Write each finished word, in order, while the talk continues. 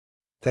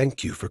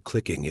Thank you for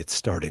clicking It's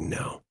Starting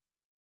Now.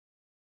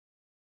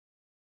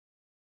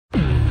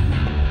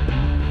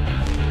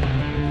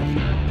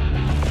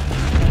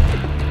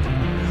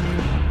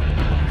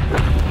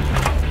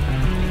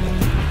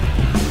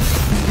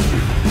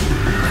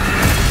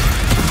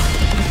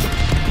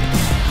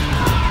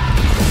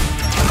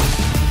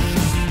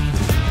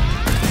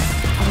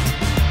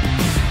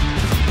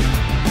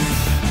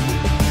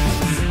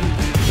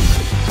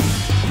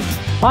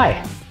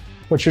 Hi,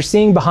 what you're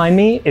seeing behind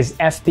me is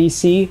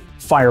FBC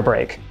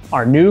Firebreak,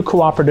 our new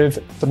cooperative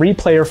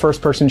 3-player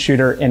first-person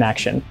shooter in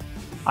action.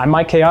 I'm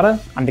Mike Kayada,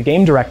 I'm the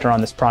game director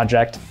on this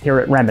project here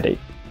at Remedy.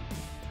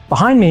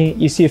 Behind me,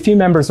 you see a few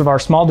members of our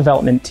small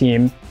development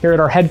team here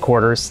at our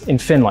headquarters in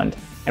Finland,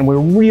 and we're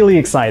really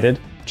excited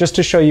just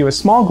to show you a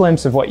small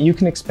glimpse of what you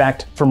can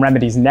expect from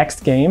Remedy's next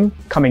game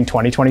coming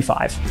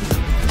 2025.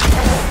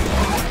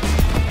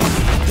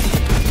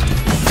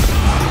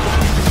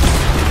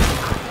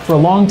 For a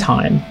long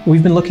time,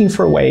 we've been looking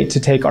for a way to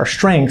take our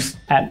strength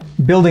at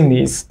building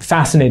these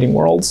fascinating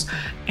worlds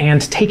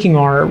and taking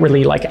our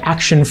really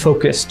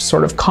action-focused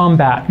sort of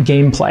combat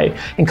gameplay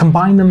and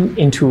combine them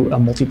into a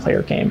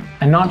multiplayer game.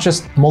 And not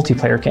just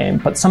multiplayer game,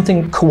 but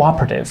something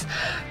cooperative.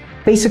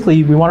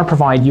 Basically, we want to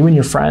provide you and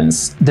your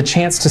friends the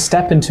chance to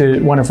step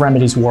into one of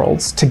Remedy's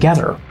worlds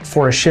together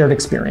for a shared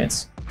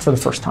experience for the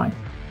first time.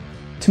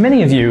 To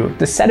many of you,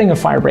 the setting of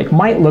Firebreak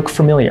might look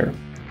familiar.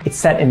 It's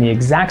set in the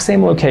exact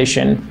same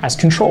location as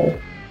Control,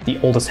 the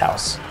oldest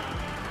house.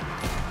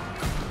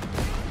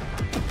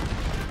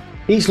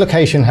 Each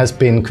location has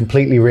been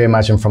completely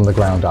reimagined from the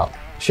ground up,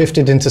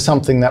 shifted into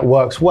something that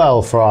works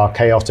well for our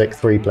chaotic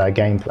 3-player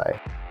gameplay.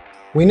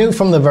 We knew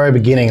from the very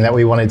beginning that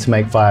we wanted to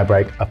make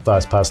Firebreak a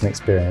first-person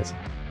experience.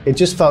 It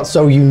just felt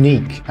so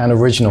unique and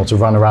original to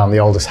run around the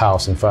oldest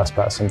house in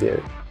first-person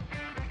view.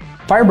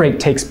 Firebreak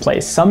takes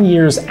place some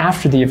years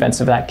after the events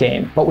of that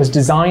game, but was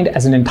designed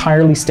as an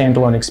entirely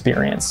standalone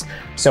experience.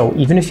 So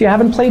even if you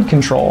haven't played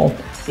Control,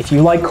 if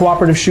you like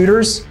cooperative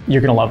shooters,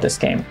 you're going to love this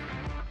game.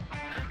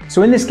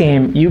 So in this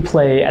game, you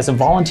play as a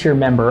volunteer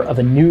member of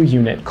a new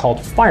unit called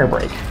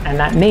Firebreak, and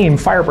that name,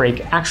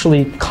 Firebreak,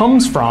 actually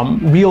comes from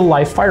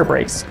real-life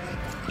firebreaks.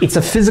 It's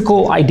a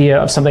physical idea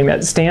of something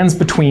that stands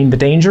between the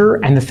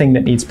danger and the thing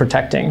that needs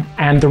protecting.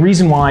 And the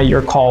reason why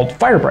you're called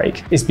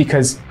Firebreak is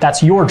because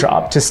that's your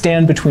job, to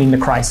stand between the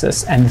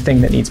crisis and the thing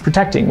that needs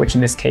protecting, which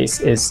in this case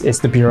is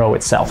the Bureau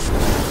itself.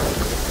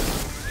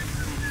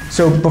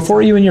 So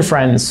before you and your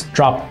friends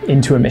drop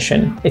into a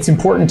mission, it's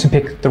important to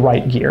pick the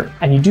right gear.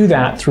 And you do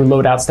that through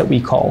loadouts that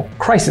we call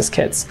crisis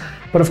kits.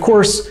 But of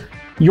course,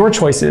 your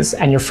choices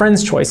and your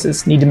friends'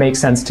 choices need to make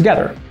sense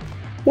together.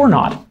 Or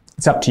not.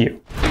 It's up to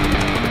you.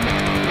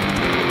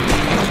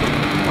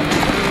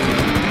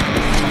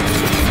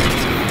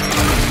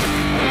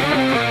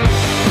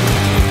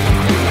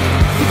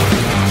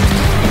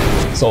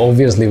 So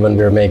obviously when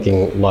we're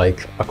making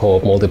a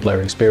co-op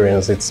multiplayer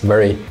experience, it's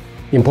very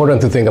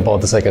important to think about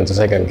the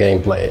second-to-second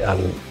gameplay.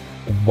 And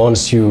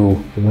once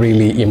you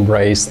really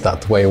embrace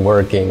that way of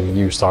working,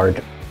 you start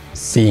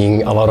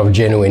seeing a lot of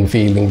genuine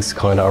feelings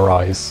kind of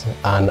arise.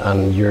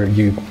 And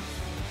you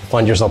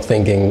find yourself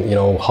thinking,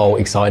 how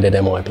excited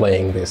am I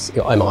playing this?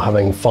 Am I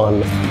having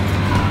fun?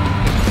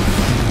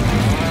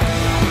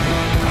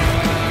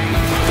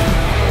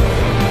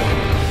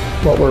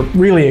 What we're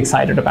really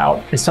excited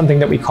about is something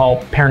that we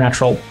call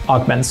paranatural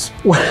augments.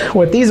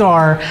 What these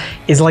are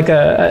is like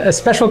a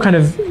special kind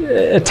of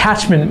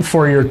attachment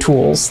for your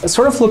tools. They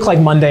sort of look like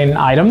mundane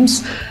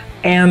items,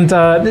 and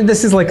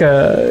this is like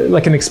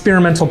an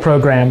experimental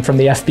program from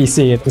the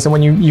FBC. So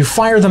when you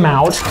fire them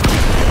out,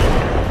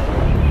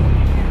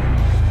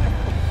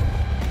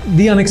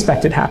 the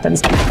unexpected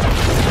happens.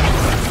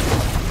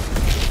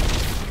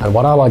 And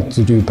what I like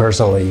to do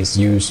personally is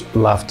use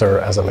laughter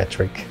as a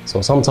metric.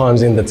 So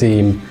sometimes in the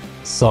team,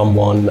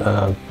 someone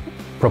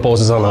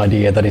proposes an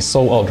idea that is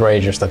so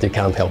outrageous that you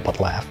can't help but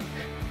laugh.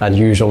 And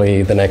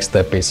usually the next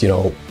step is,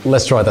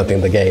 let's try that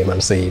in the game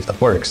and see if that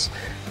works.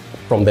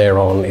 From there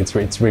on,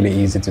 it's really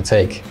easy to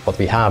take what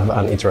we have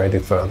and iterate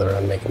it further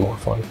and make it more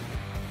fun.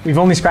 We've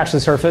only scratched the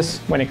surface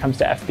when it comes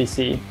to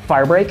FBC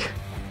Firebreak,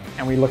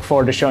 and we look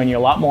forward to showing you a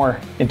lot more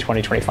in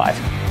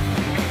 2025.